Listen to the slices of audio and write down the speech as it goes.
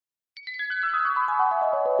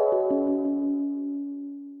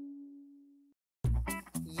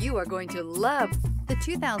You are going to love the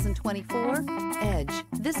 2024 Edge.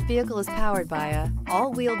 This vehicle is powered by a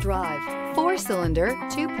all-wheel drive, 4-cylinder,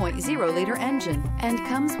 2.0-liter engine and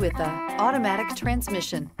comes with a automatic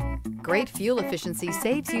transmission. Great fuel efficiency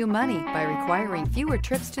saves you money by requiring fewer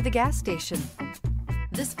trips to the gas station.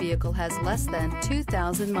 This vehicle has less than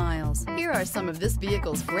 2,000 miles. Here are some of this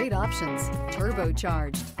vehicle's great options: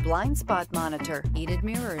 turbocharged, blind spot monitor, heated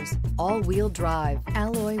mirrors, all-wheel drive,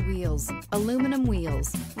 alloy wheels, aluminum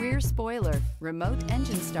wheels, rear spoiler, remote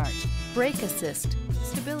engine start, brake assist,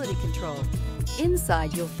 stability control.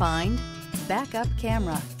 Inside you'll find backup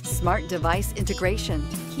camera, smart device integration,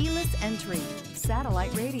 keyless entry,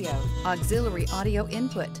 satellite radio, auxiliary audio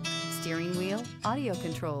input, steering wheel audio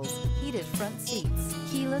controls, heated front seats,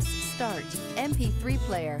 keyless start, MP3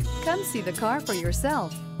 player. Come see the car for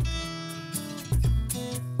yourself.